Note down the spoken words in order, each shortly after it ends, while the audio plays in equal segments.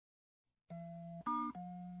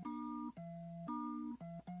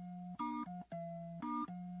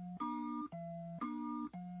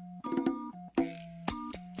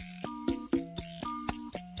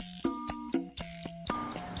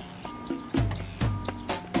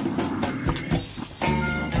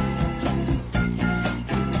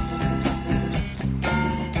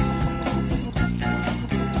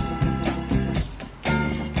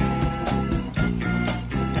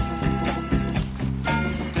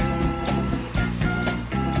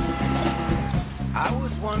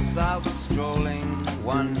was out strolling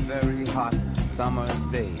one very hot summer's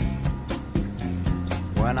day,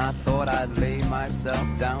 when I thought I'd lay myself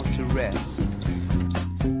down to rest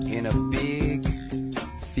in a big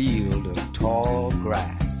field of tall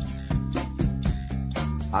grass.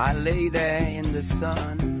 I lay there in the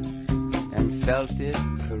sun and felt it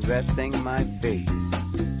caressing my face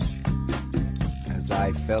as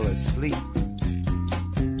I fell asleep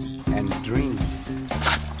and dreamed.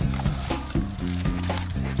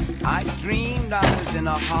 I dreamed I was in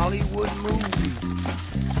a Hollywood movie,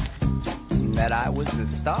 and that I was the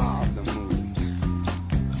star of the movie.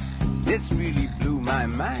 This really blew my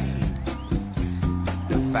mind,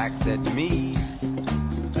 the fact that me,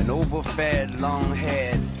 an overfed,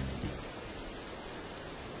 long-haired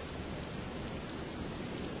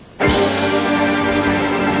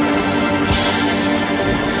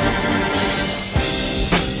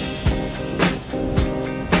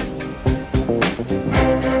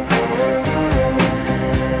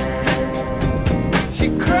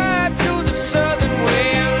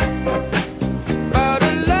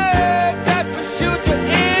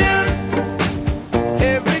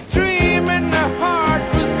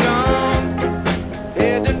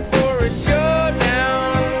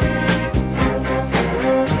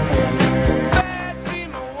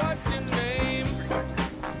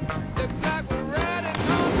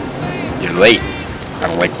late. I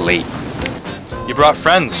don't like late. You brought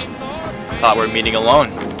friends. Thought we were meeting alone.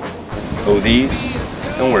 Oh, these?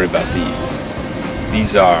 Don't worry about these.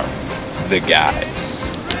 These are the guys.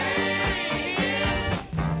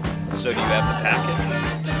 So do you have the package?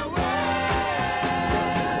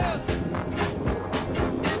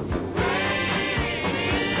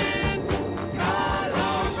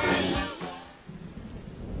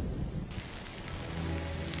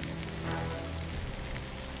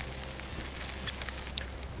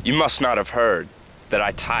 You must not have heard that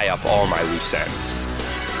I tie up all my loose ends.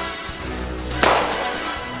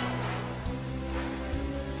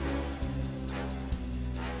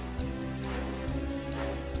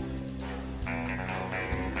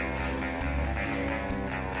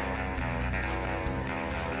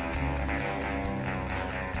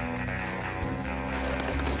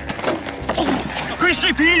 Green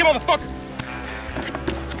Street PD, motherfucker!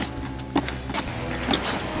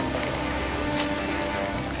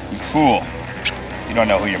 Fool. You don't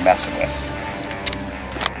know who you're messing with.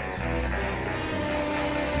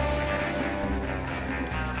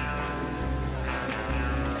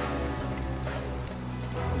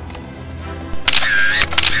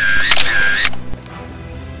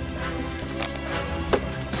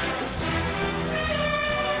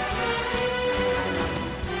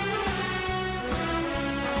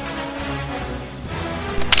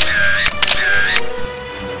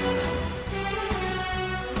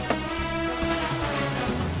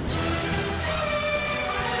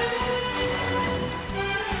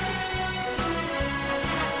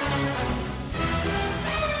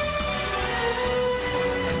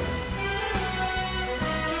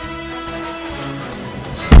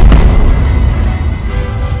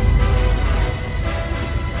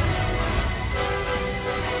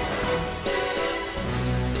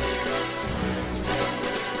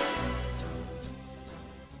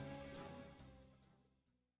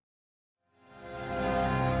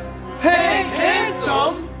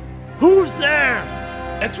 Who's there?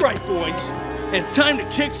 That's right, boys. It's time to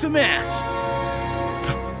kick some ass.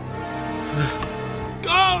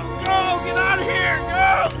 Go! Go! Get out of here!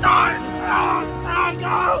 Go! No!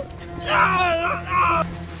 Go! No!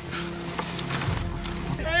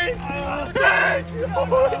 Hey! Hey! Oh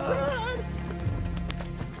my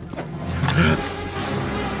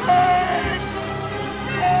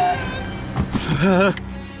God!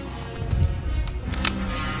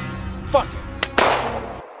 Fuck it.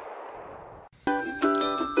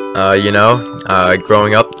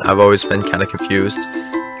 Growing up, I've always been kind of confused.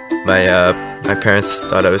 My parents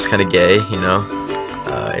thought I was kind of gay,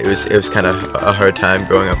 It was kind of a hard time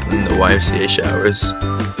growing up in the YMCA showers.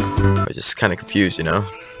 I was just kind of confused,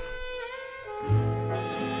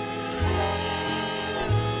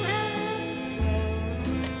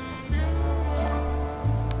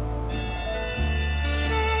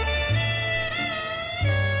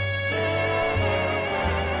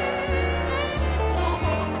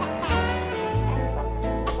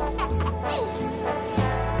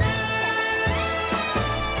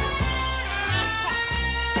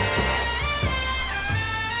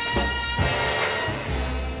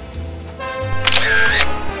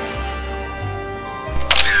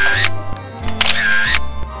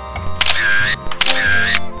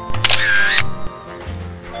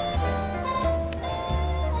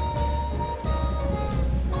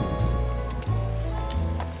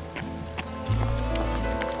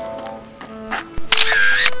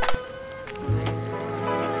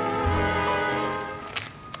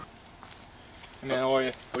 Hey man, how are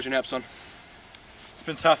you? How's your nap, son? It's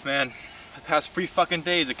been tough, man. The past 3 fucking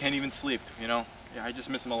days I can't even sleep, you know? Yeah, I just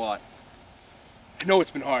miss him a lot. I know it's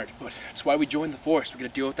been hard, but that's why we joined the force. We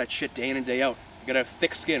gotta deal with that shit day in and day out. We gotta have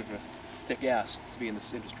thick skin and a thick ass to be in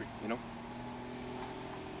this industry, you know?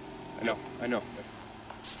 I know.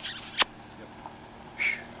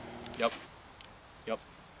 Yep.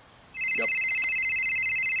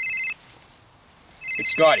 It's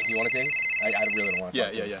Scotty. You wanna take it? I really don't wanna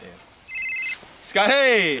talk to him. Yeah. Scott,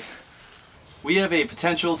 hey! We have a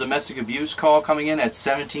potential domestic abuse call coming in at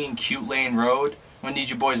 17 Cute Lane Road. I'm gonna need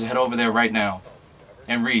you boys to head over there right now.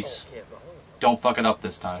 And Reese, don't fuck it up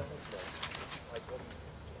this time.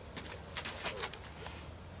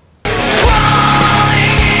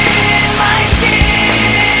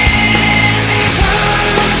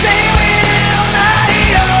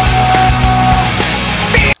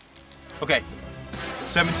 Okay.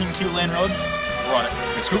 17 Cute Lane Road. We're on it.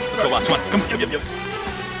 Okay, Scoop, let's go last one. Come on. Yep.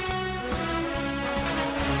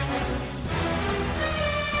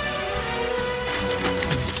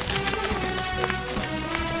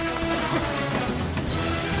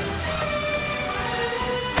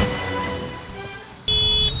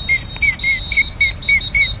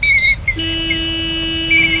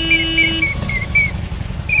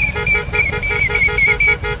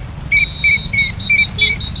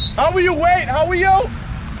 How are you? Wait, how are you?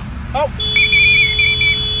 Oh.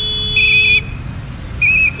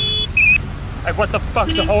 Like, what the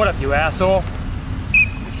fuck's the hold up, you asshole?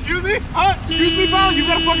 Excuse me? Excuse me, pal? You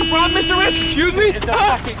got a fucking problem, Mr. Risk? Excuse me? Get the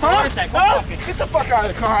fucking car, Get the fuck out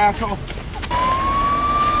of the car, asshole.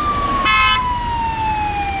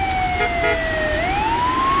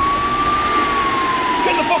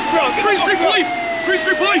 Get the fuck around! Green Street Police! Green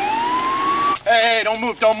Street Police! Hey, don't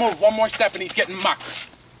move. One more step and he's getting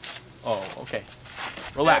mucked. Oh, okay.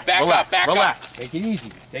 Relax, back up. relax. Take it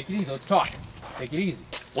easy. Let's talk. Take it easy.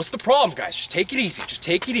 What's the problem, guys? Just take it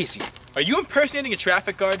easy. Are you impersonating a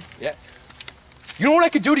traffic guard? Yeah. You know what I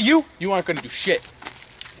could do to you? You aren't gonna do shit.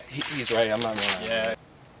 He's right, I'm not gonna. Yeah.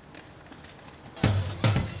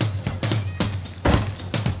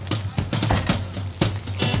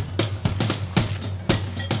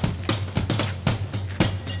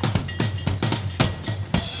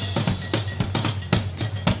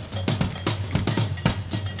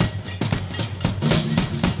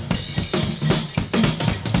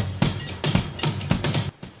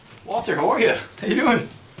 Walter, how are you? How you doing?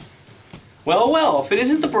 Well, if it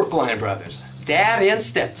isn't the Brookline brothers, Dad and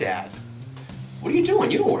Stepdad. What are you doing?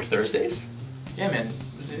 You don't work Thursdays. Yeah, man.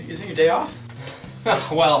 Isn't your day off?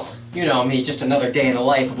 Well, you know me, just another day in the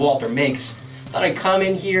life of Walter Minks. Thought I'd come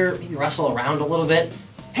in here, maybe wrestle around a little bit.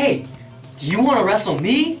 Hey, do you want to wrestle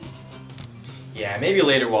me? Yeah, maybe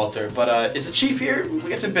later, Walter. But is the chief here? We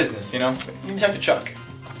got some business, you know? You can talk to Chuck.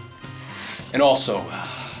 And also,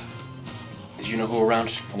 as you know who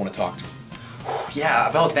around, I want to talk to. Yeah,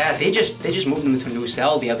 about that. They just moved him into a new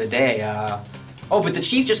cell the other day. Oh, but the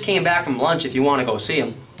chief just came back from lunch if you want to go see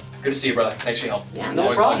him. Good to see you, brother. Thanks for your help. Yeah,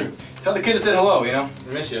 no problem. Tell the kid to say hello, you know?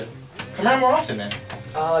 I miss you. Come around more often, man.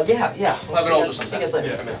 Yeah. We'll have an ultrasound. See you guys later.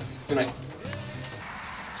 Yeah. Good night.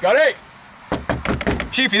 Scotty!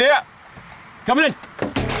 Chief, you there? Coming in.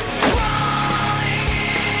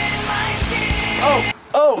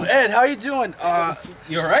 Oh, Ed, how you doing?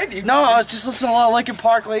 You alright? No, I was just listening to a lot of Linkin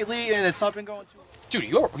Park lately, and it's not been going too well. Dude,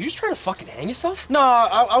 are you just trying to fucking hang yourself? No,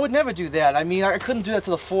 I would never do that. I mean, I couldn't do that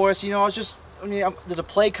to the force, you know, there's a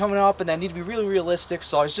play coming up, and I need to be really realistic,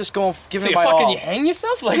 so I was just giving it my all. You hang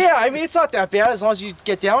yourself? Like... Yeah, I mean, it's not that bad. As long as you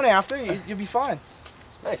get down after, you'll be fine.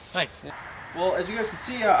 Nice. Yeah. Well, as you guys can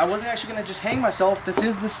see, I wasn't actually going to just hang myself. This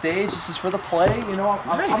is the stage. This is for the play. You know,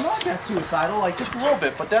 I'm not that suicidal, like, just a little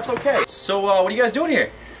bit, but that's okay. So, what are you guys doing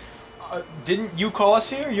here? Didn't you call us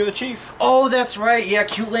here? You're the chief. Oh, that's right. Yeah,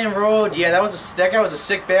 Cute Lane Road. Yeah, that guy was a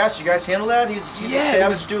sick bastard. You guys handle that? He's a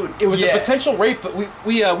savage dude. It was a potential rape, but we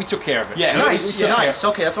took care of it. Yeah, nice.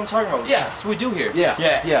 Okay, that's what I'm talking about. Yeah, that's what we do here. Yeah.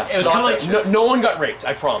 It was kind of like no one got raped.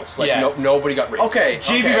 I promise. Like nobody got raped. Okay.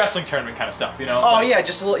 JV wrestling tournament kind of stuff, you know? Oh yeah,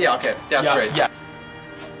 just a little. Yeah, okay, that's great. Yeah.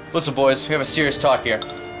 Listen, boys, we have a serious talk here.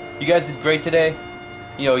 You guys did great today.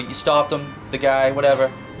 You know, you stopped him, the guy,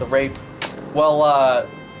 whatever, the rape. Well,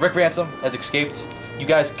 Rick Ransom has escaped. You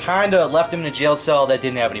guys kind of left him in a jail cell that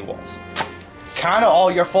didn't have any walls. Kind of all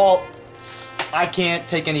your fault. I can't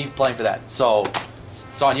take any blame for that. So,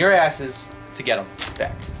 it's on your asses to get him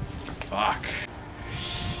back. Fuck.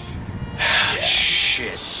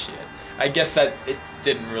 Shit. I guess that it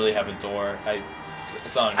didn't really have a door.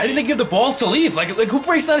 It's on. I didn't think you have the balls to leave. Like who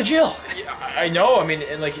breaks out of jail? Yeah, I know. I mean,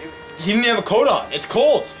 and like he didn't have a coat on. It's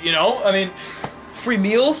cold, you know. I mean, free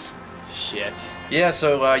meals. Shit. Yeah,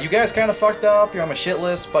 so you guys kind of fucked up. You're on my shit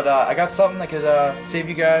list, but I got something that could save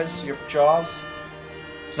you guys your jobs.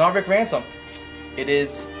 It's not Rick Ransom. It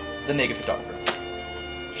is the naked photographer.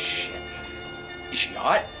 Shit. Is she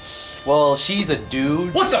hot? Well, she's a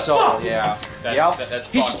dude. What the fuck? Yeah.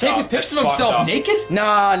 That's He's just taking pictures of himself naked?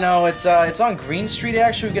 Nah, no, it's on Green Street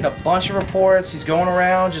actually. We get a bunch of reports. He's going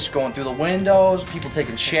around, just going through the windows, people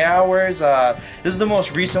taking showers. This is the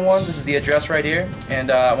most recent one. This is the address right here. And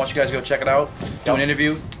I want you guys to go check it out. Do an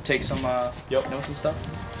interview, take some notes and stuff.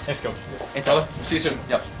 Let's go. Hey, Tyler. See you soon.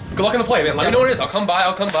 Yep. Good luck on the play, man. Let me know what it is. I'll come by.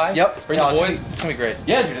 Yep. Bring the boys. It's gonna be great.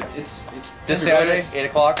 Yeah, dude. It's this Saturday, 8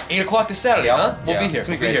 o'clock. 8 o'clock this Saturday, huh? We'll be here. It's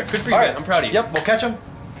gonna be We'll be great. here. Good for you, man. I'm proud of you. Yep. We'll catch him.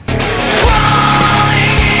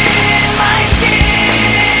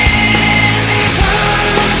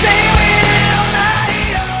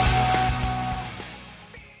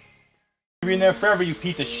 You'll be in there forever, you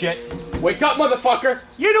piece of shit. Wake up, motherfucker!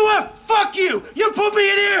 You know what? Fuck you! You put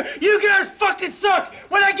me in here! You guys fucking suck!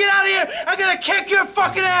 When I get out of here, I'm gonna kick your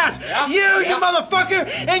fucking ass! Yeah, you motherfucker!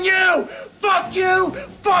 And you! Fuck you!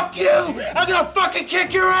 Fuck you! I'm gonna fucking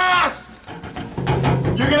kick your ass!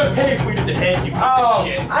 You're gonna pay if we did the head, you piece of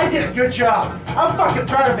shit. I did a good job. I'm fucking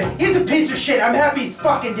proud of it. He's a piece of shit. I'm happy he's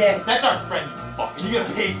fucking dead. That's our friend, you fuck. And you're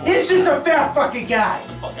gonna pay for it. He's just a fat fucking guy.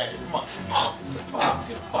 Fuck out of here. Come on.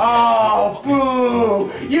 Oh,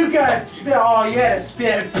 boo! You got spit. Oh, you had a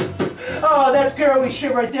spit. Oh, that's girly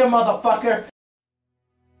shit right there, motherfucker.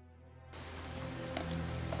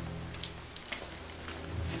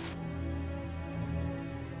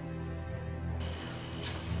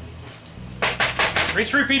 Green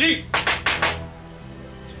Street PD!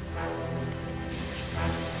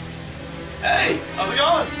 Hey, how's it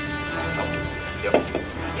going?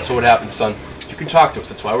 So what happened, son? You can talk to us.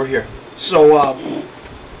 That's why we're here. So,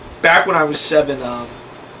 back when I was 7, I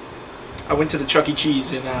went to the Chuck E.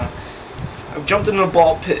 Cheese and I jumped into a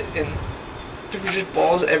ball pit and there was just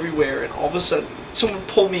balls everywhere, and all of a sudden someone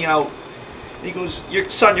pulled me out and he goes,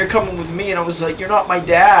 "Son, you're coming with me," and I was like, "You're not my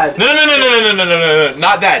dad." No,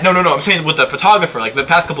 not that. No. I'm saying with the photographer, like the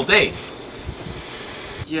past couple days.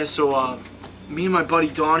 Yeah, so me and my buddy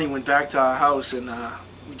Donnie went back to our house and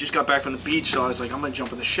we just got back from the beach, so I was like, I'm gonna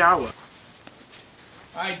jump in the shower.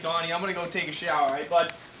 Alright, Donnie, I'm gonna go take a shower, alright,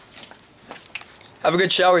 bud? Have a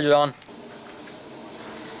good shower, John.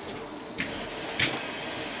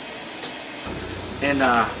 And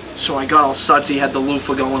so I got all sudsy, had the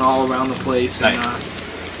loofah going all around the place, and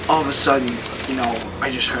all of a sudden, you know,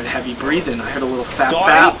 I just heard heavy breathing. I heard a little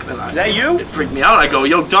fap, and is that you? It freaked me out. I go,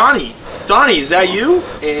 "Yo, Donnie, is that you?"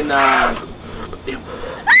 And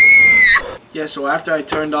yeah, so after I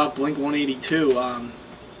turned off Blink 182,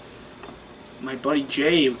 my buddy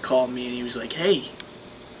Jay called me and he was like, "Hey,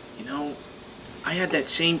 you know, I had that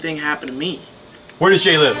same thing happen to me." Where does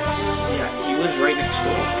Jay live? Yeah, he lives right next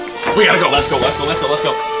door. We gotta go. Let's go.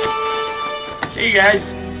 See you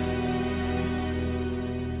guys.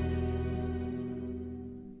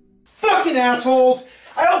 Fucking assholes!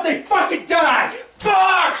 I hope they fucking die!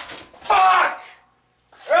 Fuck!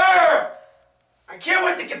 I can't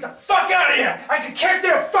wait to get the fuck out of here! I can kick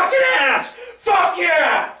their fucking ass! Fuck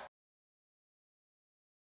yeah!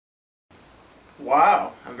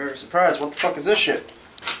 Wow, I'm very surprised. What the fuck is this shit?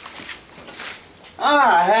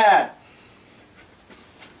 Ah, a hat.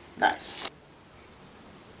 Nice.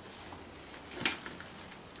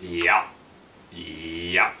 Yeah.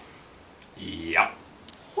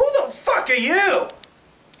 Who the fuck are you?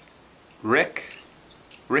 Rick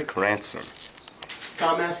Ransom.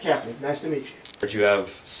 Thomas Captain. Nice to meet you. Heard you have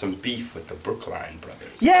some beef with the Brookline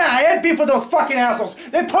brothers. Yeah, I had beef with those fucking assholes.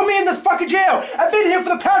 They put me in this fucking jail. I've been here for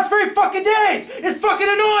the past 3 fucking days. It's fucking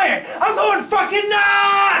annoying. I'm going fucking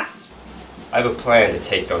nuts. I have a plan to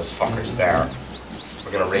take those fuckers down.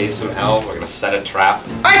 We're gonna raise some hell, we're gonna set a trap.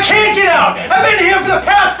 I can't get out. I've been here for the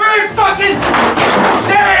past 3 fucking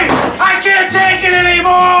days. I can't take it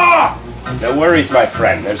anymore. No worries, my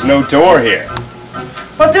friend. There's no door here.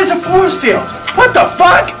 But there's a force field. What the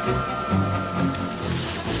fuck?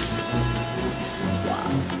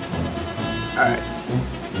 Alright.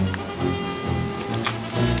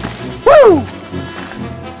 Woo!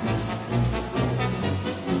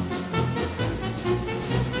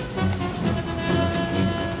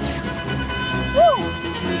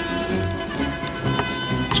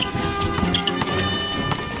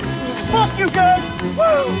 Fuck you guys!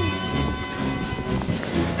 Woo!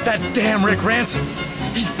 That damn Rick Ransom!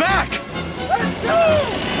 He's back! Let's go!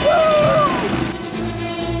 Woo!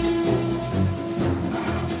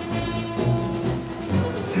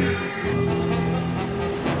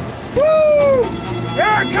 Woo!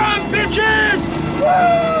 Here it comes, bitches! Woo!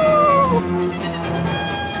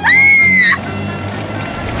 Ah!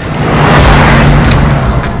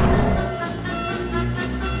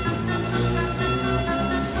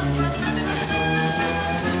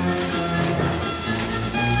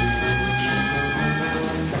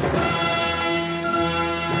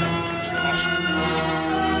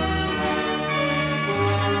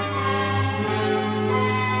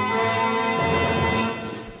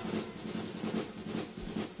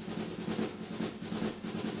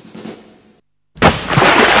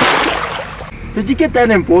 Did you get that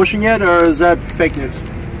in motion yet, or is that fake news?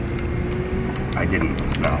 I didn't,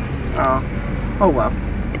 no. Oh well.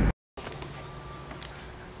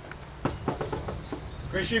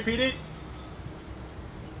 Green Street PD?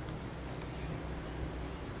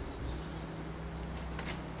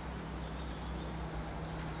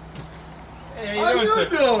 Hey, how you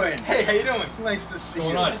doing? Hey, how you doing? Nice to see What's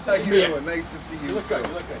you. going on? How you doing? Nice to see you. You look good,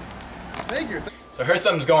 you look good. Thank you. So I heard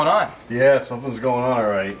something's going on. Yeah, something's going on, all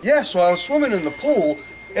right. Yeah, so I was swimming in the pool,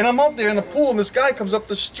 and I'm out there in the pool, and this guy comes up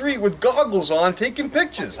the street with goggles on, taking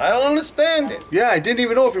pictures. I don't understand it. Yeah, I didn't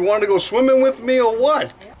even know if he wanted to go swimming with me or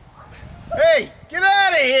what. Hey, get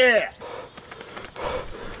out of here!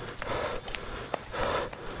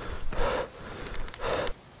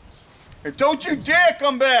 And don't you dare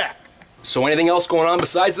come back! So anything else going on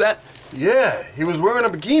besides that? Yeah, he was wearing a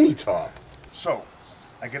bikini top. So,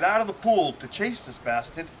 I get out of the pool to chase this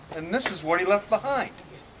bastard, and this is what he left behind.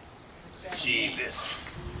 Jesus.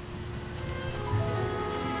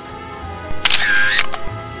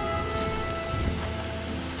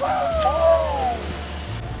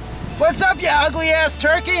 What's up, you ugly ass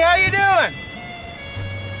turkey? How you doing?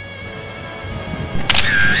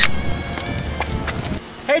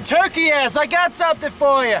 Hey, turkey ass, I got something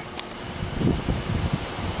for you.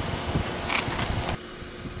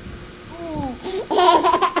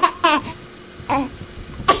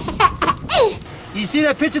 You see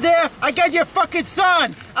that picture there? I got your fucking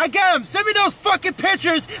son. I got him. Send me those fucking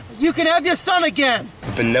pictures. You can have your son again.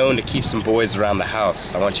 I've been known to keep some boys around the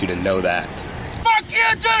house. I want you to know that. Fuck you,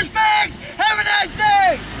 douchebags! Have a nice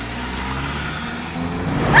day!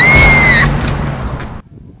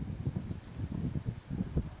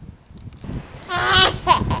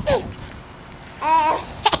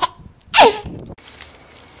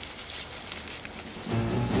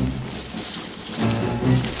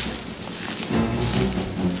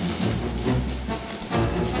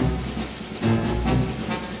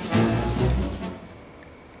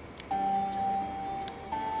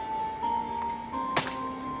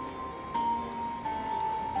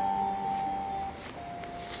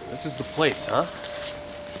 This is the place, huh?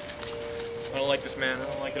 I don't like this, man. I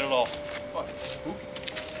don't like it at all. Fucking spooky.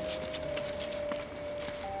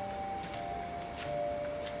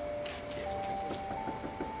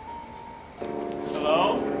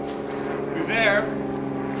 Hello? Who's there?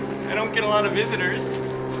 I don't get a lot of visitors.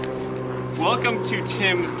 Welcome to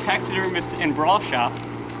Tim's Taxidermist and Bra Shop.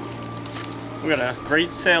 We got a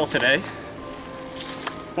great sale today.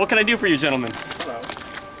 What can I do for you, gentlemen? Hello.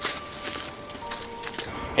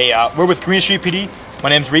 Hey, we're with Green Street PD. My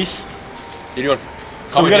name's Reese. How you doing?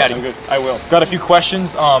 Call me Daddy. I'm good. I will. Got a few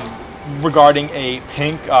questions regarding a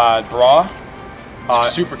pink bra.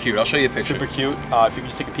 It's super cute. I'll show you a picture. Super cute. If you can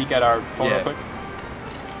just take a peek at our phone real quick.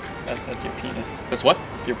 That's your penis. That's what?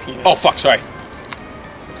 It's your penis. Oh, fuck, sorry.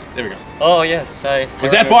 There we go. Oh, yes.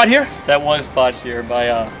 Was that bought here? That was bought here by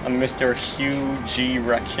a Mr. Hugh G.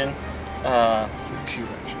 Rection.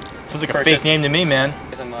 Sounds like a fake name to me, man.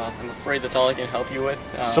 I'm afraid that's all I can help you with.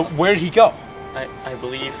 So where did he go? I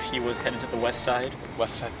believe he was headed to the west side.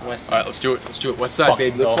 West side. West side. All right, let's do it. Let's do it. West side,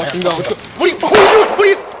 baby. Let's fucking go. go. What are you doing? What are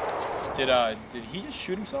you? Did he just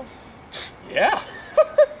shoot himself? Yeah.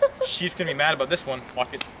 She's gonna be mad about this one.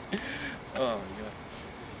 Fuck it. Oh,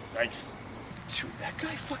 yeah. Yikes. Dude, that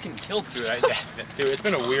guy fucking killed Dude, himself. dude, it's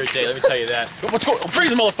been a weird day, let me tell you that. What's going on?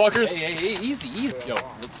 Freeze, motherfuckers! Hey, easy. Yo, I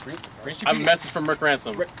have a message from Rick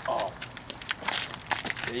Ransom. Oh.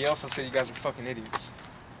 Yeah, he also said you guys are fucking idiots.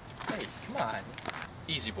 Hey, come on.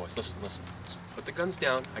 Easy, boys. Listen. Let's put the guns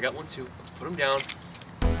down. I got one too. Let's put them down.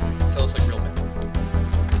 Sell us like real men.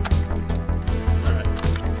 All right.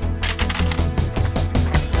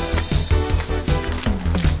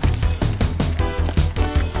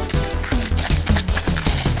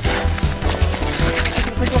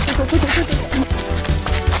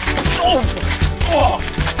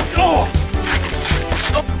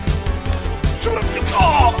 Shut up!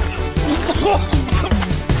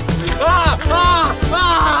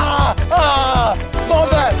 Stop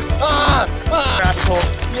that! Asshole!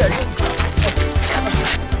 Yeah.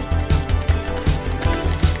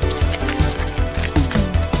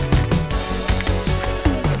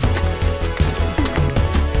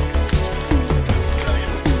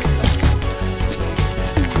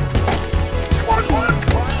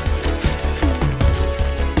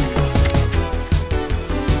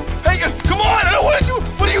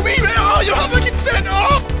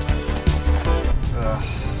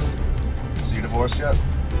 Divorced yet?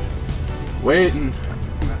 Waiting.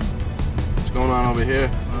 What's going on over here?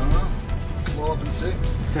 Let's roll up and see.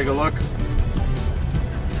 Take a look.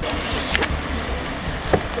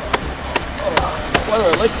 Why do I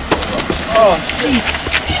like this? Oh, Jesus.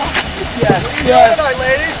 Yes, yes. Good night,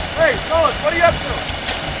 ladies. Hey, fellas, what are you up to?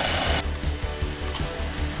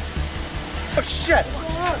 Oh, shit.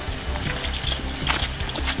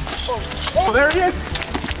 Oh, there he is.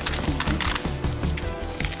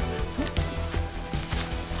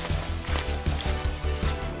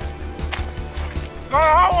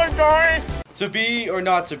 To be or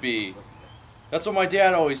not to be? That's what my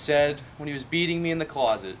dad always said when he was beating me in the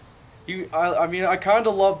closet. I mean, I kind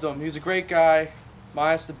of loved him. He was a great guy,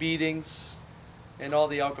 minus the beatings and all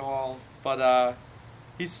the alcohol. But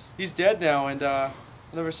he's dead now, and I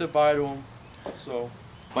never said bye to him. So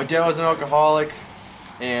my dad was an alcoholic,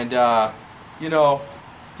 and you know,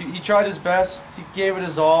 he tried his best. He gave it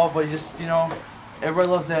his all, but he just, you know, everybody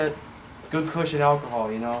loves that good cushion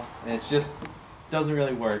alcohol, you know, and it's just doesn't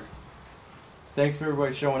really work. Thanks for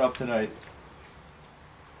everybody showing up tonight.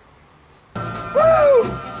 Woo!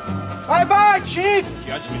 Bye-bye, Chief!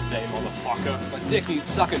 Judgment Day, motherfucker. My dick needs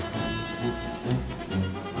sucking.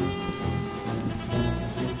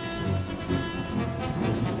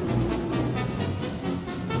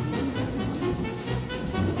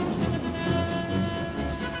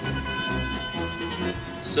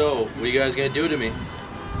 So, what are you guys gonna do to me?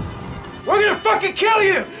 We're gonna fucking kill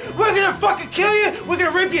you! We're gonna fucking kill you! We're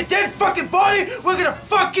gonna rip your dead fucking body! We're gonna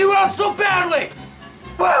fuck you up so badly!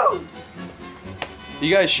 Woo!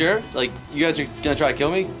 You guys sure? Like, you guys are gonna try to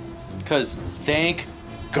kill me? Because, thank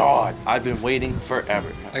God, I've been waiting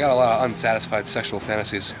forever. I got a lot of unsatisfied sexual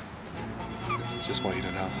fantasies. Just want you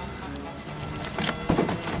to know.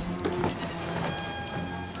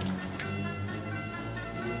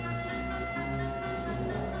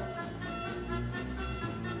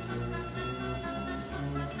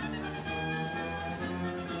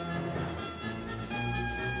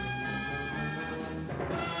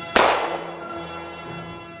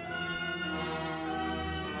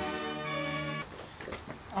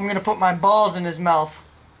 I'm gonna put my balls in his mouth.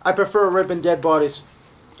 I prefer ripping dead bodies.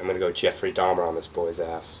 I'm gonna go Jeffrey Dahmer on this boy's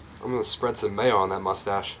ass. I'm gonna spread some mayo on that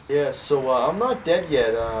mustache. Yeah, so I'm not dead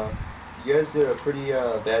yet. You guys did a pretty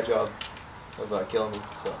bad job of killing me,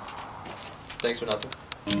 so thanks for nothing.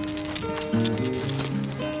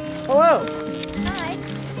 Hello. Hi.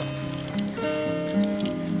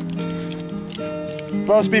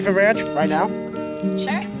 Roast beef and ranch right now?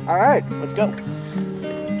 Sure. All right, let's go.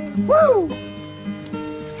 Woo!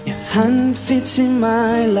 Hand fits in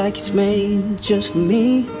mine like it's made just for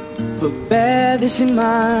me. But bear this in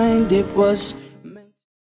mind, it was meant.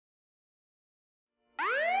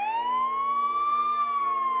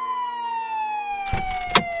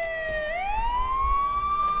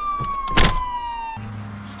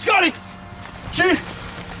 Scotty! Chief!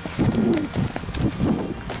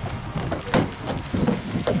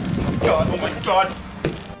 God, oh my God!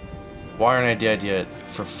 Why aren't I dead yet?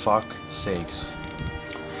 For fuck's sakes.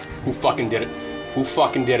 Who fucking did it? Who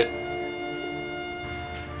fucking did it?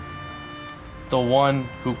 The one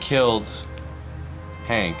who killed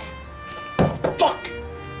Hank. Fuck!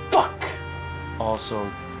 Fuck! Also,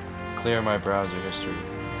 clear my browser history,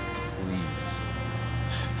 please.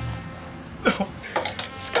 No.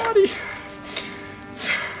 Scotty.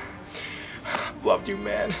 Loved you,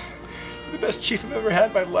 man. You're the best chief I've ever had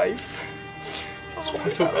in my life. I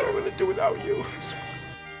don't know what I'm gonna do without you.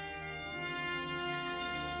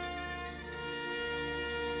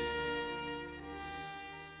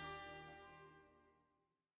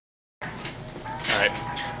 Alright,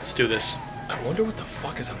 let's do this. I wonder what the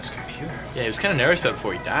fuck is on his computer. Yeah, he was kind of nervous about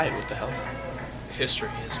before he died. What the hell? History.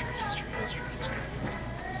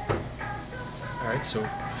 Alright, so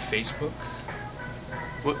Facebook.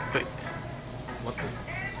 What? Wait. What the?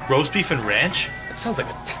 Roast beef and ranch? That sounds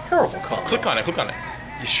like a terrible call. Click on it, click on it.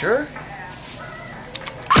 You sure?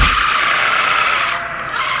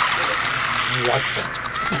 What the?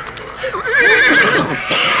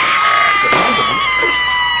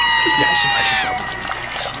 Yeah, I should probably do that.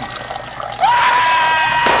 Jesus.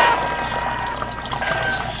 This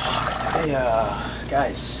guy's fucked. Hey,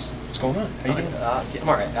 guys. What's going on? How you doing? Yeah, I'm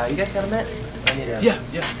alright. You guys got a minute? I need a...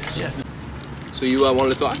 Yeah. So you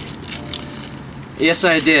wanted to talk? Yes,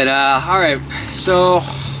 I did. Alright, so...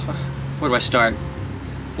 Where do I start?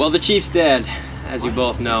 Well, the chief's dead, as you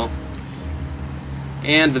both know.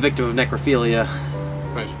 And the victim of necrophilia.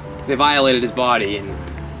 Right. They violated his body, and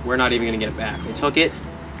we're not even gonna get it back. They took it,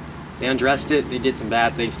 they undressed it, they did some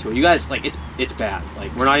bad things to it. You guys, like, it's bad.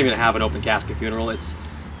 Like, we're not even gonna have an open casket funeral. It's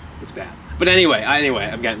bad. But anyway, I'm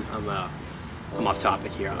off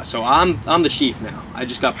topic here. So I'm the chief now. I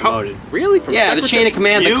just got promoted. Really? From the chain of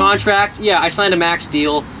command, the contract. Yeah, I signed a max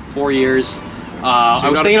deal, 4 years. I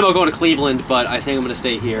was thinking about going to Cleveland, but I think I'm gonna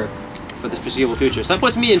stay here for the foreseeable future. So that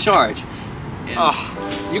puts me in charge.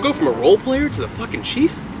 You go from a role player to the fucking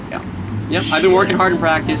chief? Yeah. Yep. I've been working hard in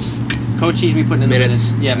practice. Coach sees me putting in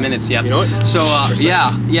minutes. Yeah, minutes. Yeah. You know what? So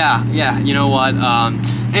yeah. You know what?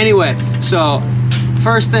 Anyway, so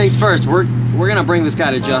first things first, we're gonna bring this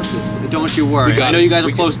guy to justice. Don't you worry. I know you guys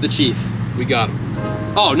are close to the chief. We got him.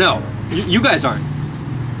 Oh no, you guys aren't.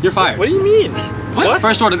 You're fired. What do you mean? What?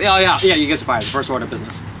 First order. Oh yeah. You guys are fired. First order of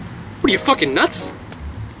business. What are you fucking nuts?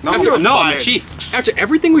 No, I'm the chief. After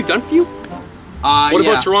everything we've done for you? What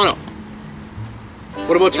about Toronto?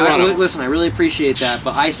 What about Toronto? Listen, I really appreciate that,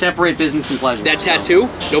 but I separate business and pleasure. That tattoo?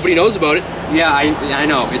 Nobody knows about it. Yeah, I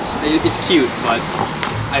know. It's cute, but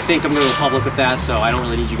I think I'm going to go public with that, so I don't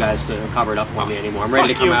really need you guys to cover it up for me anymore. I'm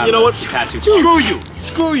ready to come out You know what? of the tattoo. Screw you!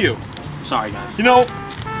 Screw you! Sorry, guys. You know,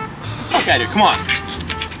 fuck at it. Come on.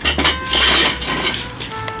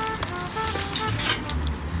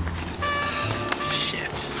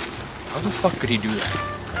 How the fuck could he do that?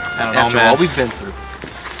 I don't know, After man. all we've been through.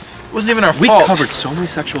 It wasn't even our We fault. covered so many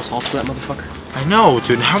sexual assaults for that motherfucker. I know,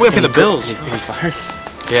 dude. How are we gonna pay the bills? He fires.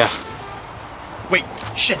 Yeah. Wait,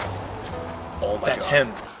 shit. Oh my That's god.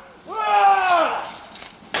 him.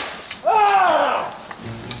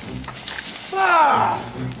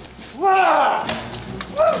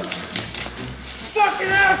 Fucking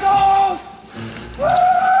assholes!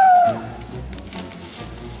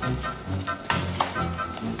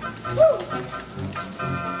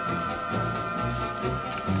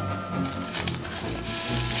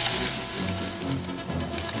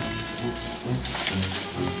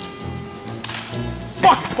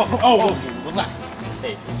 Fuck! Oh, relax.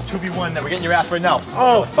 Hey, it's 2v1 that we're getting your ass right now.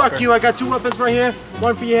 Oh, fuck you. I got 2 weapons right here.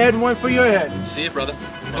 One for your head and one for your head. See it, brother.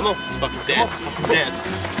 Come on. Let's fucking dance. Fucking dance.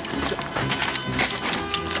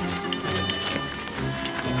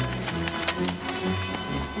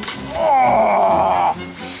 Oh!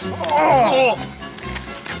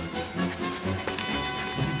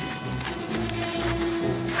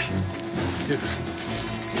 Dude,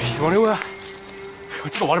 you want to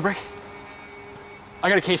take a water break? I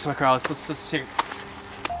got a case in my car. Let's take it.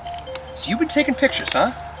 So you've been taking pictures,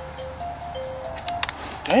 huh?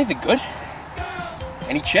 Anything good?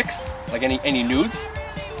 Any chicks? Like any nudes?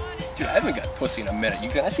 Dude, I haven't got pussy in a minute.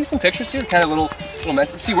 Can I see some pictures here? Kind of little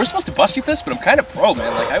mental. See, we're supposed to bust you for this, but I'm kind of pro,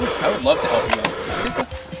 man. Like I would love to help you out. Let's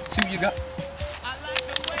see what you got.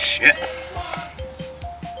 Shit.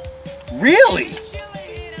 Really?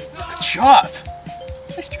 Good job.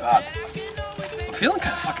 Nice job. I'm feeling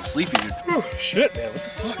kind of fucking sleepy, dude. Oh, shit, man. What the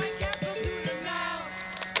fuck?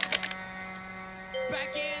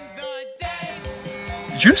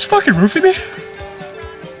 Did you just fucking roofie me?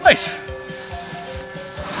 Nice.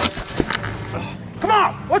 Come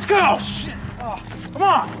on, let's go! Shit. Come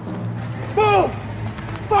on! Move!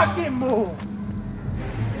 Fucking move!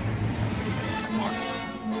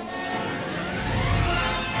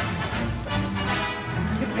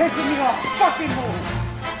 You're pissing me off! Fucking move!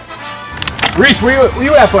 Reese, where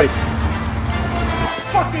you at, buddy?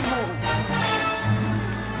 Fucking move!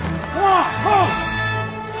 Come on, move!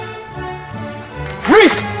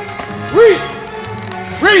 Reese! Reese!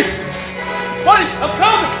 Reese! Buddy, I'm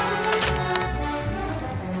coming!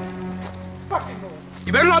 Fucking move!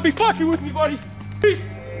 You better not be fucking with me, buddy!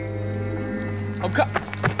 Reese! I'm coming.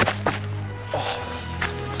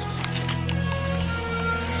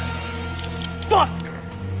 Fuck!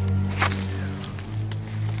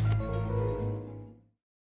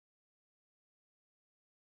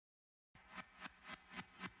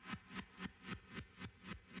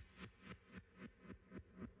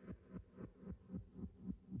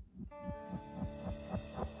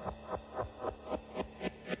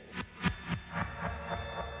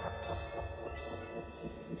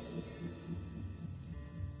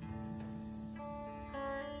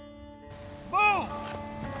 Move!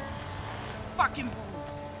 Fucking move!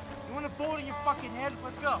 You want a bullet in your fucking head?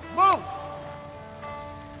 Let's go. Move!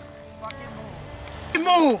 Fucking move.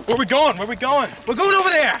 Move! Where we going? Where we going? We're going over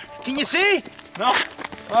there! Can you see? No.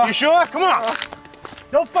 You sure? Come on!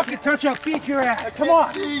 Don't fucking touch up, beat your ass! Come on!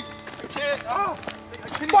 I can't.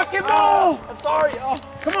 Fucking move! I'm sorry.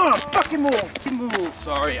 Come on, fucking move! Fucking move!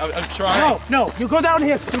 Sorry, I'm trying. No, you go down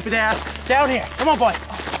here, stupid ass! Down here! Come on, boy!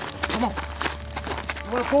 Come on!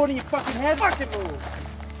 You want a bullet in your fucking head? Fucking move!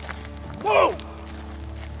 Move!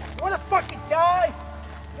 You wanna fucking die?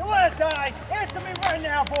 You wanna die? Answer me right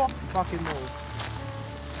now, boy! Fucking move.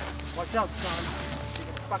 Watch out, son.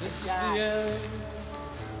 You're gonna fucking die.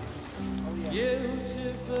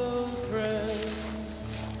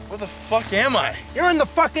 Where the fuck am I? You're in the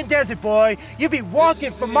fucking desert, boy. You be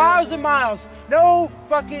walking for miles and miles. No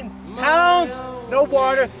fucking towns, no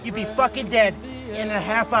water. You'd be fucking dead in a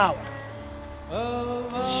half hour.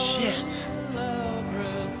 Shit.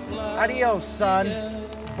 Adios, son.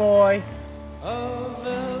 Boy.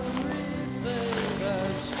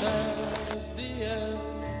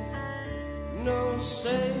 No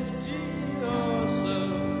safety or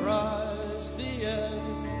surprise, the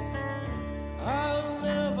end. I'll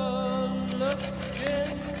never look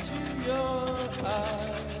into your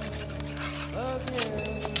eyes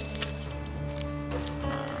again.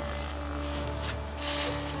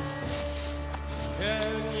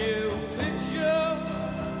 Can you picture?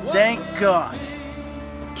 Thank God.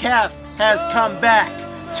 Kev has come back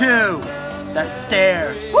to the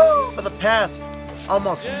stairs. Woo! For the past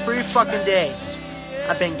almost 3 fucking days,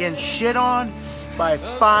 I've been getting shit on by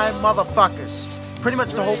 5 motherfuckers. Pretty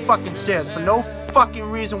much the whole fucking stairs for no fucking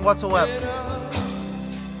reason whatsoever.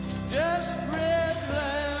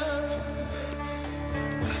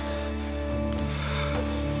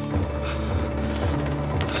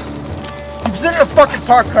 I'm sitting in a fucking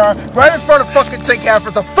parked car right in front of fucking St.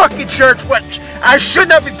 Catherine's, a fucking church, which I should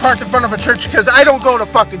not be parked in front of a church because I don't go to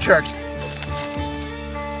fucking church.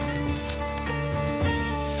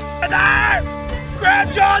 Grab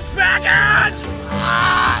John's package!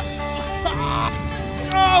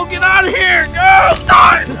 Oh, get out of here! Go!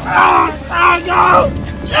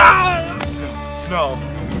 No.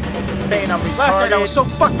 Pain, I'm retarded. Last night I was so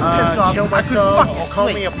fucking pissed off. Kill myself. I couldn't fucking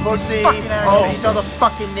call me a pussy. All these other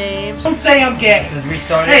fucking names. Don't say I'm gay.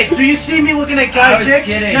 Hey, do you see me looking at guys' dicks?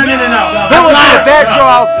 No. He did a bad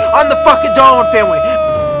job on the fucking Darwin family.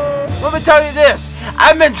 Let me tell you this.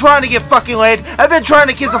 I've been trying to get fucking laid. I've been trying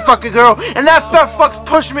to kiss a fucking girl, and that fat fuck's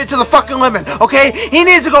pushing me to the fucking limit. Okay? He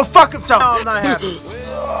needs to go fuck himself. No, I'm not happy.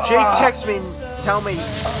 Jake texts me and tell me,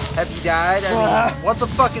 have you died? I mean, what the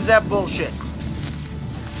fuck is that bullshit?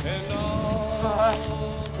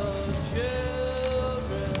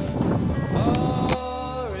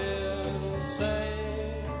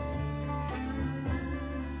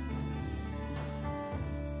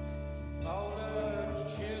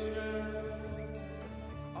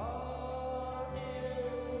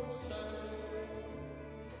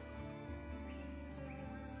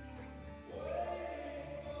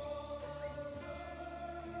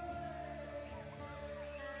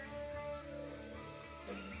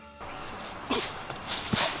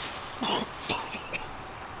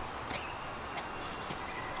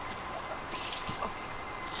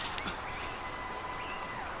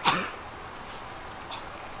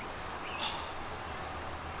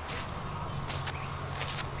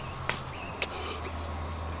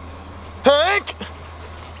 Hank!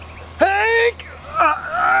 Hank!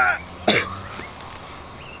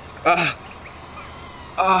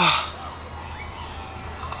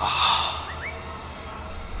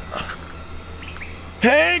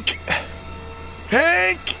 Hank!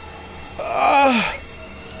 Hank!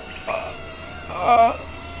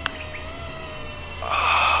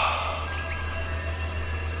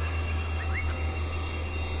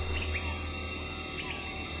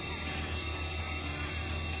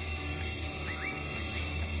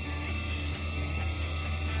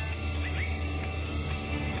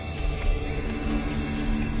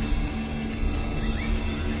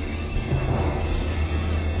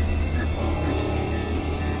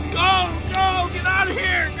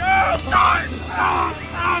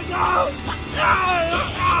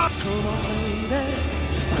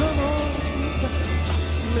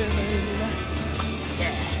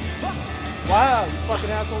 Wow, you fucking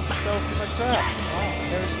assholes fell for my trap. Oh,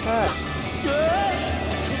 there's Pat.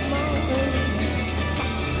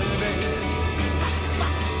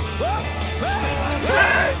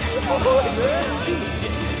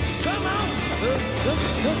 Come on!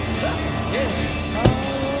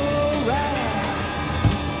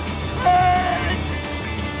 Alright!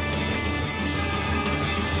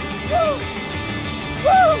 Woo!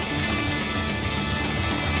 Woo!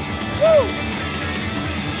 Woo!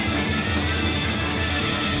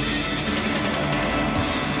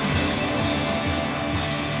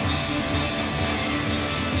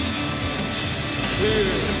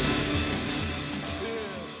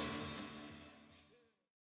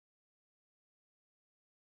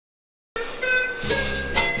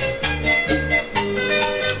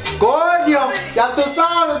 Coño, ya tú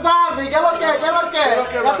sabes, papi, ¿qué es lo que? ¿Qué es lo que?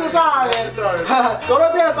 Ya tú sabes.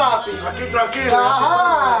 ¿Todo bien, papi? Aquí tranquilo.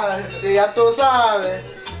 Ajá, sí, ya tú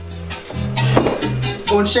sabes.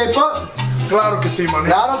 ¿Un shape up? Claro que sí, man.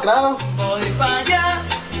 Claro, claro. Voy para allá,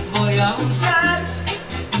 voy a buscar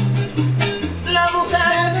la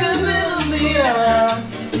mujer que me mira.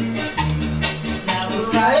 La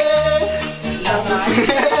buscaré, la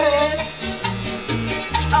traeré,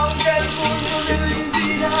 aunque el mundo me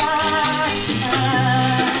impida.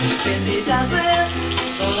 Bendita sea.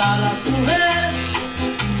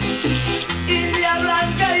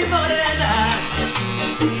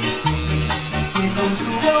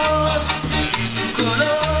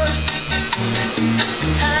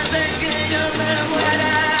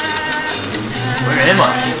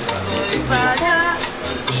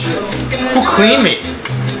 clean me.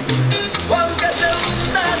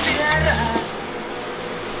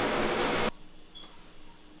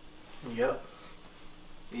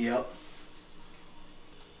 Yep.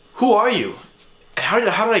 Who are you? And how did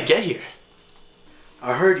I get here?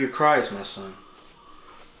 I heard your cries, my son.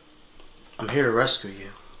 I'm here to rescue you.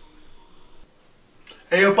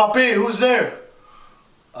 Hey, yo, papi, who's there?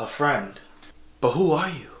 A friend. But who are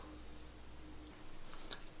you?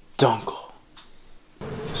 Dunkel.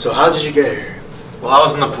 So how did you get here? Well, I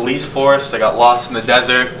was in the police force. I got lost in the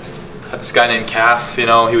desert. Had this guy named Calf, you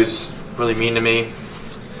know, he was really mean to me.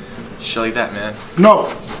 Shit like that, man. No.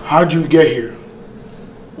 How'd you get here?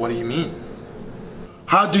 What do you mean?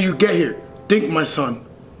 How do you get here? Think, my son.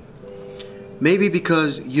 Maybe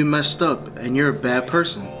because you messed up and you're a bad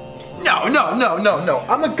person. No.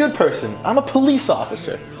 I'm a good person. I'm a police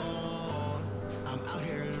officer.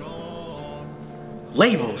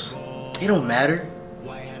 Labels, they don't matter.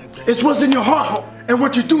 It's what's in your heart and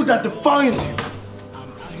what you do that defines you.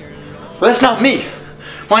 But that's not me.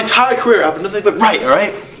 My entire career I've been nothing but right,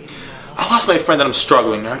 alright? I lost my friend and I'm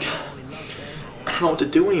struggling. I don't know what to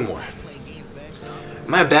do anymore.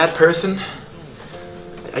 Am I a bad person?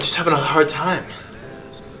 I'm just having a hard time.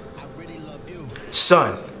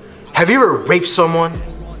 Son, have you ever raped someone?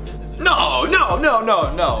 No. I've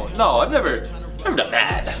never done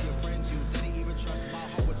that.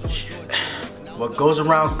 What goes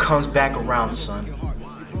around comes back around, son.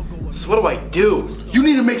 So what do I do? You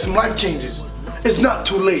need to make some life changes. It's not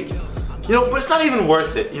too late. You know, but it's not even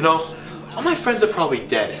worth it, you know? All my friends are probably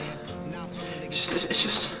dead. It's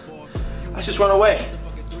just, I just run away.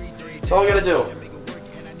 That's all I gotta do.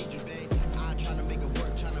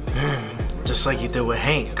 Just like you did with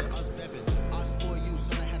Hank.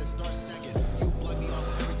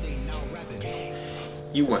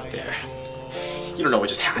 You weren't there. You don't know what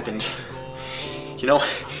just happened. You know,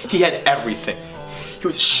 he had everything. He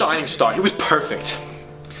was a shining star. He was perfect.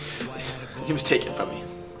 He was taken from me.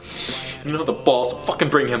 You know the balls to fucking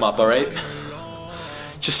bring him up, alright?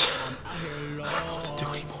 Just, I don't know what to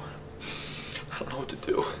do anymore. I don't know what to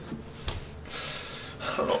do.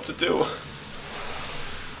 I don't know what to do.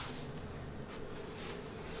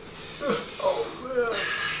 Oh, man.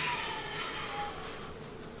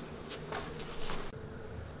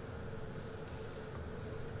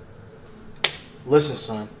 Listen,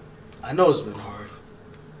 son, I know it's been hard.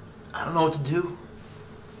 I don't know what to do.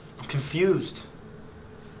 I'm confused.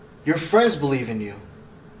 Your friends believe in you.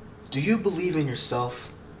 Do you believe in yourself?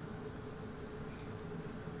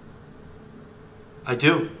 I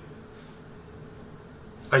do.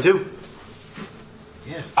 I do.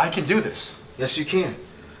 Yeah. I can do this. Yes, you can.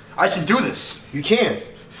 I can do this. You can.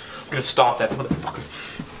 I'm gonna stop that motherfucker.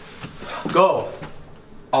 Go.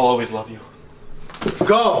 I'll always love you.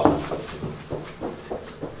 Go.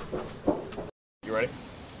 You ready?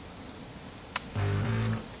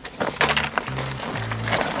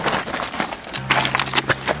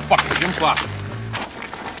 Fuck, the gym class.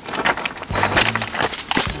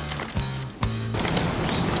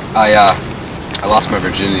 I lost my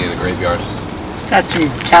virginity in a graveyard. That's some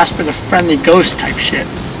Casper the Friendly Ghost type shit.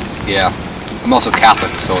 Yeah. I'm also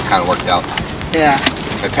Catholic, so it kind of worked out. Yeah.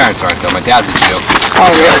 My parents aren't, though. My dad's a Jew.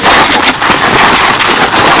 Oh, really?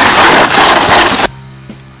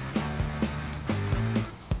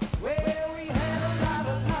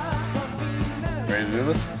 Ready to do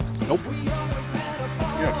this? Nope.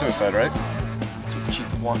 You have suicide, right? That's what the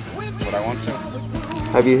chief wants. That's what I want to.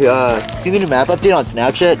 Have you seen the new map update on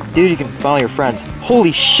Snapchat? Dude, you can follow your friends.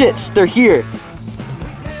 Holy shit, they're here!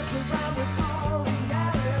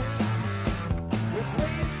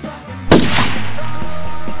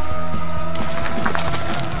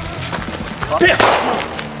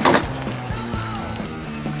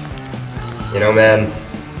 You know, man,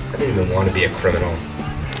 I didn't even want to be a criminal.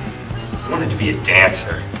 I wanted to be a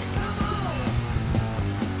dancer.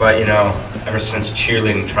 But, you know, ever since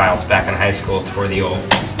cheerleading trials back in high school toward the old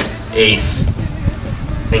ace,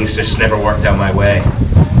 things just never worked out my way.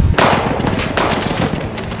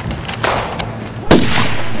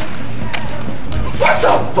 What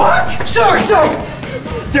the fuck? Sir!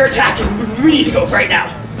 They're attacking. We need to go right now.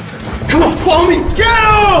 Come on, follow me.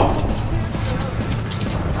 Go!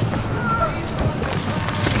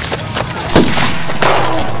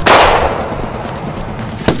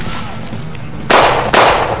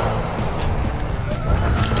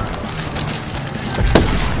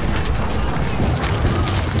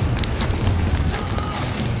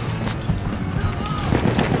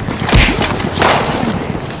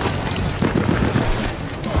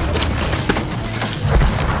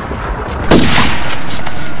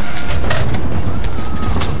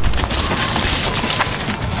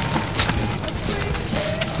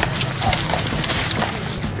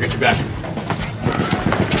 back.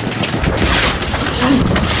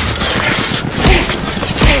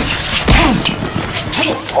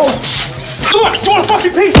 Come on, you want a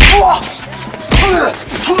fucking piece?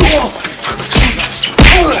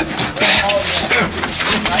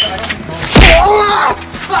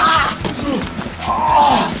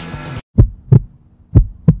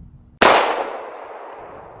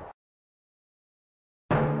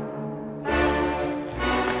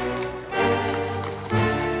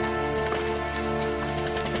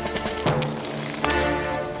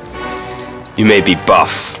 You may be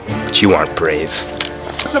buff, but you aren't brave.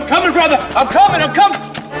 I'm coming, brother! I'm coming! I'm coming!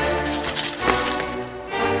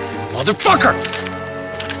 Motherfucker!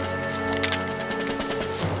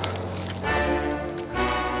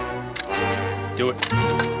 Do it.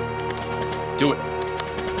 Do it.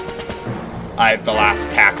 I have the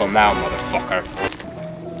last tackle now, motherfucker.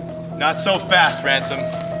 Not so fast, Ransom.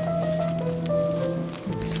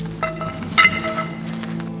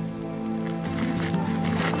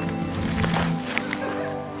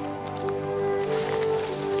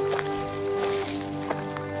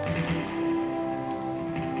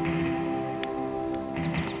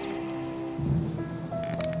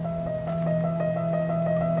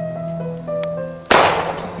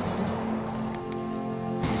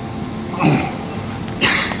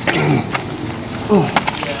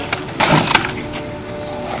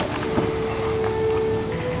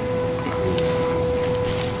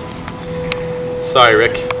 Sorry,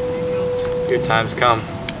 Rick. Your time's come.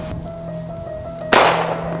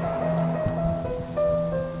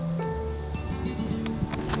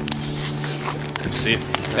 It's good to see you.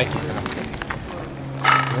 Thank you.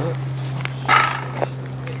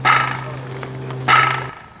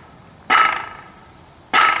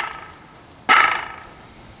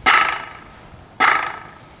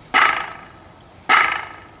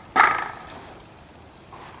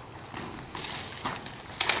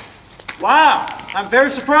 Wow, I'm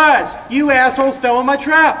very surprised. You assholes fell in my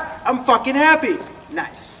trap. I'm fucking happy.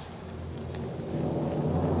 Nice.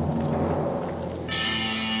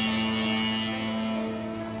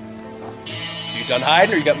 So you done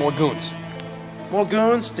hiding or you got more goons? More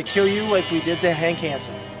goons to kill you like we did to Hank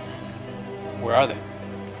Hansen. Where are they?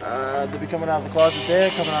 They'll be coming out of the closet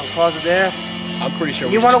there, coming out of the closet there. I'm pretty sure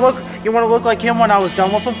You wanna look like him when I was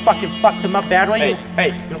done with him? Fucking fucked him up bad way.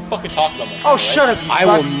 Hey, you don't fucking talk about that. Oh, shut up, you I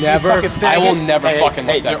fuck, will you never fucking faggot. fucking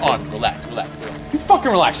Hey, look they're that on. way. Relax. You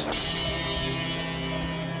fucking relax.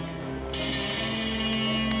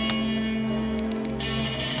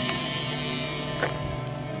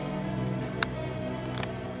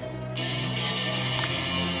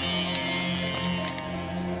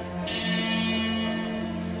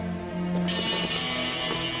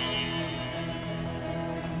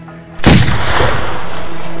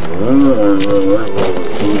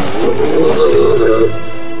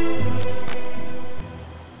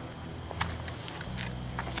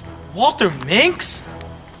 Walter Minks?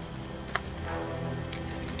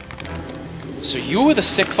 So you were the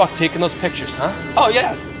sick fuck taking those pictures, huh? Oh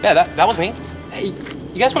yeah, that was me. Hey,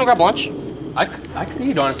 you guys want to grab lunch? I could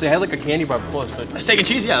eat, honestly. I had like a candy bar close, but... Steak and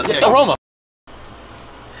cheese, yeah. Let's go, Roma.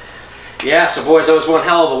 Yeah, so boys, that was one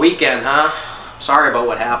hell of a weekend, huh? Sorry about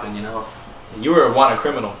what happened, you know. You were a wanted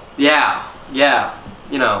criminal. Yeah,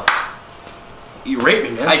 you know. You raped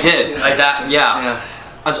me, man. I did. Yeah.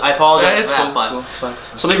 I apologize for that, but... It's fine.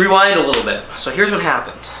 So let me rewind a little bit. So here's what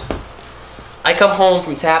happened. I come home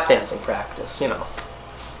from tap dancing practice, you know.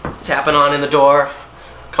 Tapping on in the door.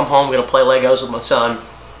 Come home, gonna play Legos with my son.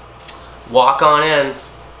 Walk on in.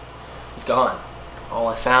 He's gone. All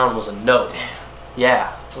I found was a note.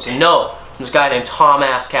 Yeah, it was a note from this guy named Tom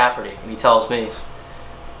Ass Cafferty. And he tells me,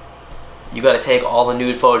 you gotta take all the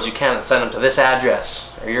nude photos you can and send them to this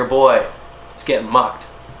address, or your boy is getting mucked.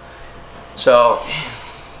 So,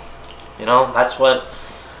 you know, that's what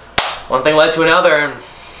one thing led to another, and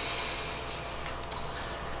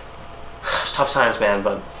it's tough times, man,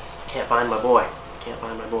 but can't find my boy.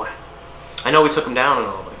 I know we took him down and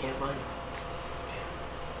all, but I can't find him.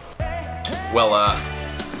 Well,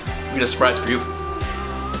 we got a surprise for you.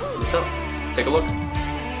 What's up? Take a look.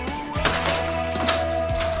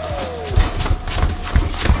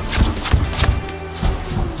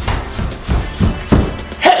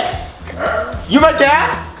 You my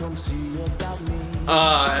dad?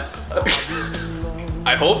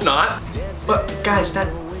 I hope not. But guys,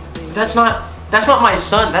 that's not my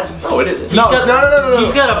son. That's no, it is. No.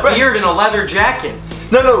 He's got a beard and a leather jacket.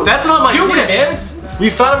 No, that's not my kid, man. We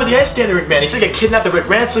found him at the ice skating rink, man. He said he got kidnapped at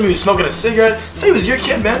Ransom. He was smoking a cigarette. He said he was your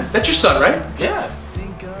kid, man. That's your son, right? Yeah.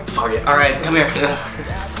 Fuck it. All right, come here.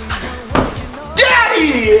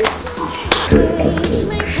 Daddy!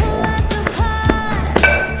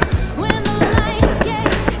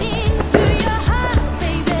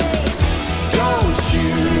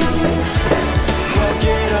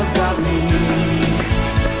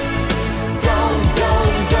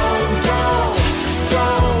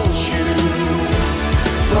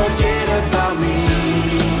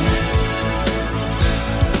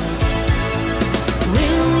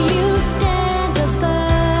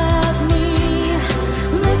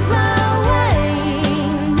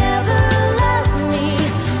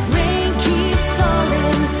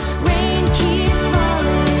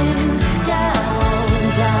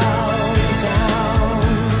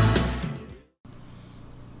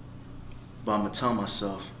 but I'm gonna tell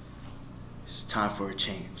myself it's time for a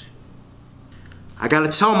change. I gotta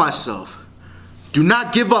tell myself, do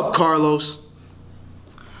not give up, Carlos.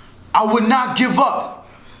 I would not give up.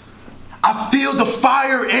 I feel the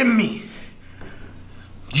fire in me.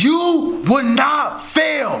 You would not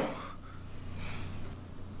fail.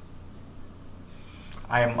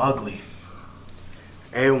 I am ugly.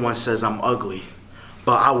 Everyone says I'm ugly,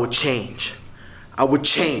 but I will change. I will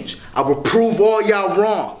change. I will prove all y'all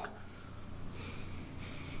wrong.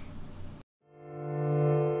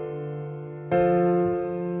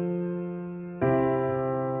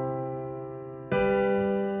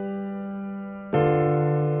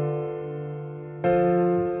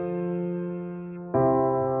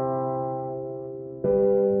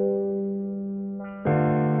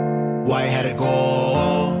 Why had to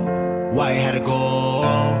go? Why had to go?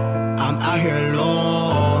 I'm out here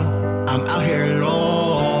alone. I'm out here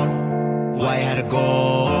alone. Why had to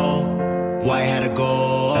go? Why had to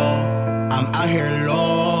go? I'm out here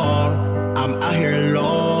alone. I'm out here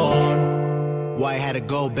alone. Why had to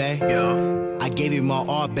go, babe? Yo, I gave you my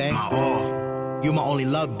all, babe. My all. You my only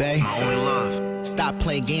love, babe. My only love. Stop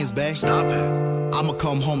playing games, babe. Stop it. I'ma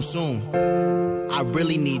come home soon. I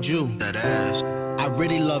really need you. That ass. I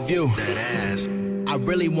really love you. That ass. I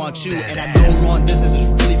really want you. That and I know long distance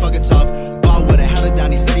is really fucking tough. Ball with a held it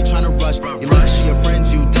down, he steady trying to rush. You listen to your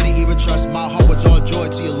friends, you didn't even trust. My heart was all joy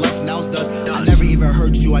to your left, now it's dust. I never even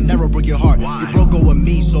hurt you, I never broke your heart. You broke up with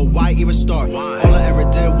me, so why even start? All I ever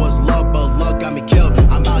did was love, but love got me killed.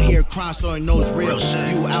 I'm out here crying, so I know it's real.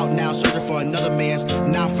 You out now searching for another man's.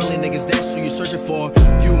 Now friendly niggas, that's who you searching for.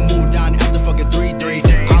 You moved on after fucking 3 days.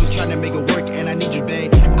 I'm trying to make it work, and I need you,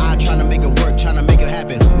 babe. I'm trying to make it work, trying to make it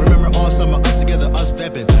happen. Remember all summer, us together, us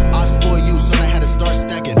vaping. I spoil you, so I had to start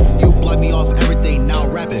stacking. You blocked me off everything, now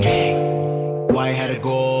I'm rapping. Why had to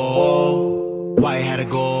go? Why had to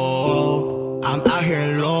go? I'm out here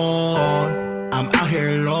alone. I'm out here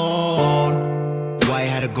alone. Why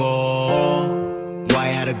had to go? Why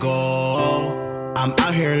had to go? I'm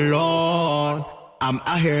out here alone. I'm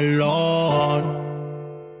out here alone.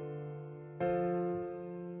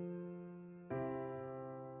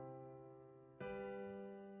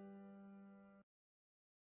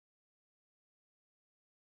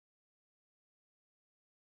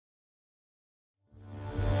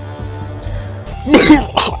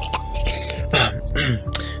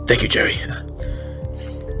 Thank you, Jerry.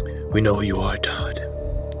 We know who you are, Todd.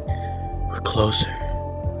 We're closer.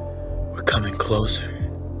 We're coming closer.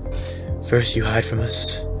 First you hide from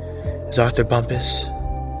us as Arthur Bumpus,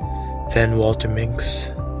 then Walter Minks.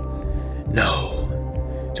 No,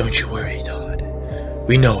 don't you worry, Todd.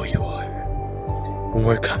 We know who you are. When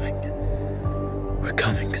we're coming,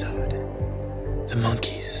 Todd. The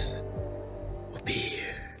monkeys will be here.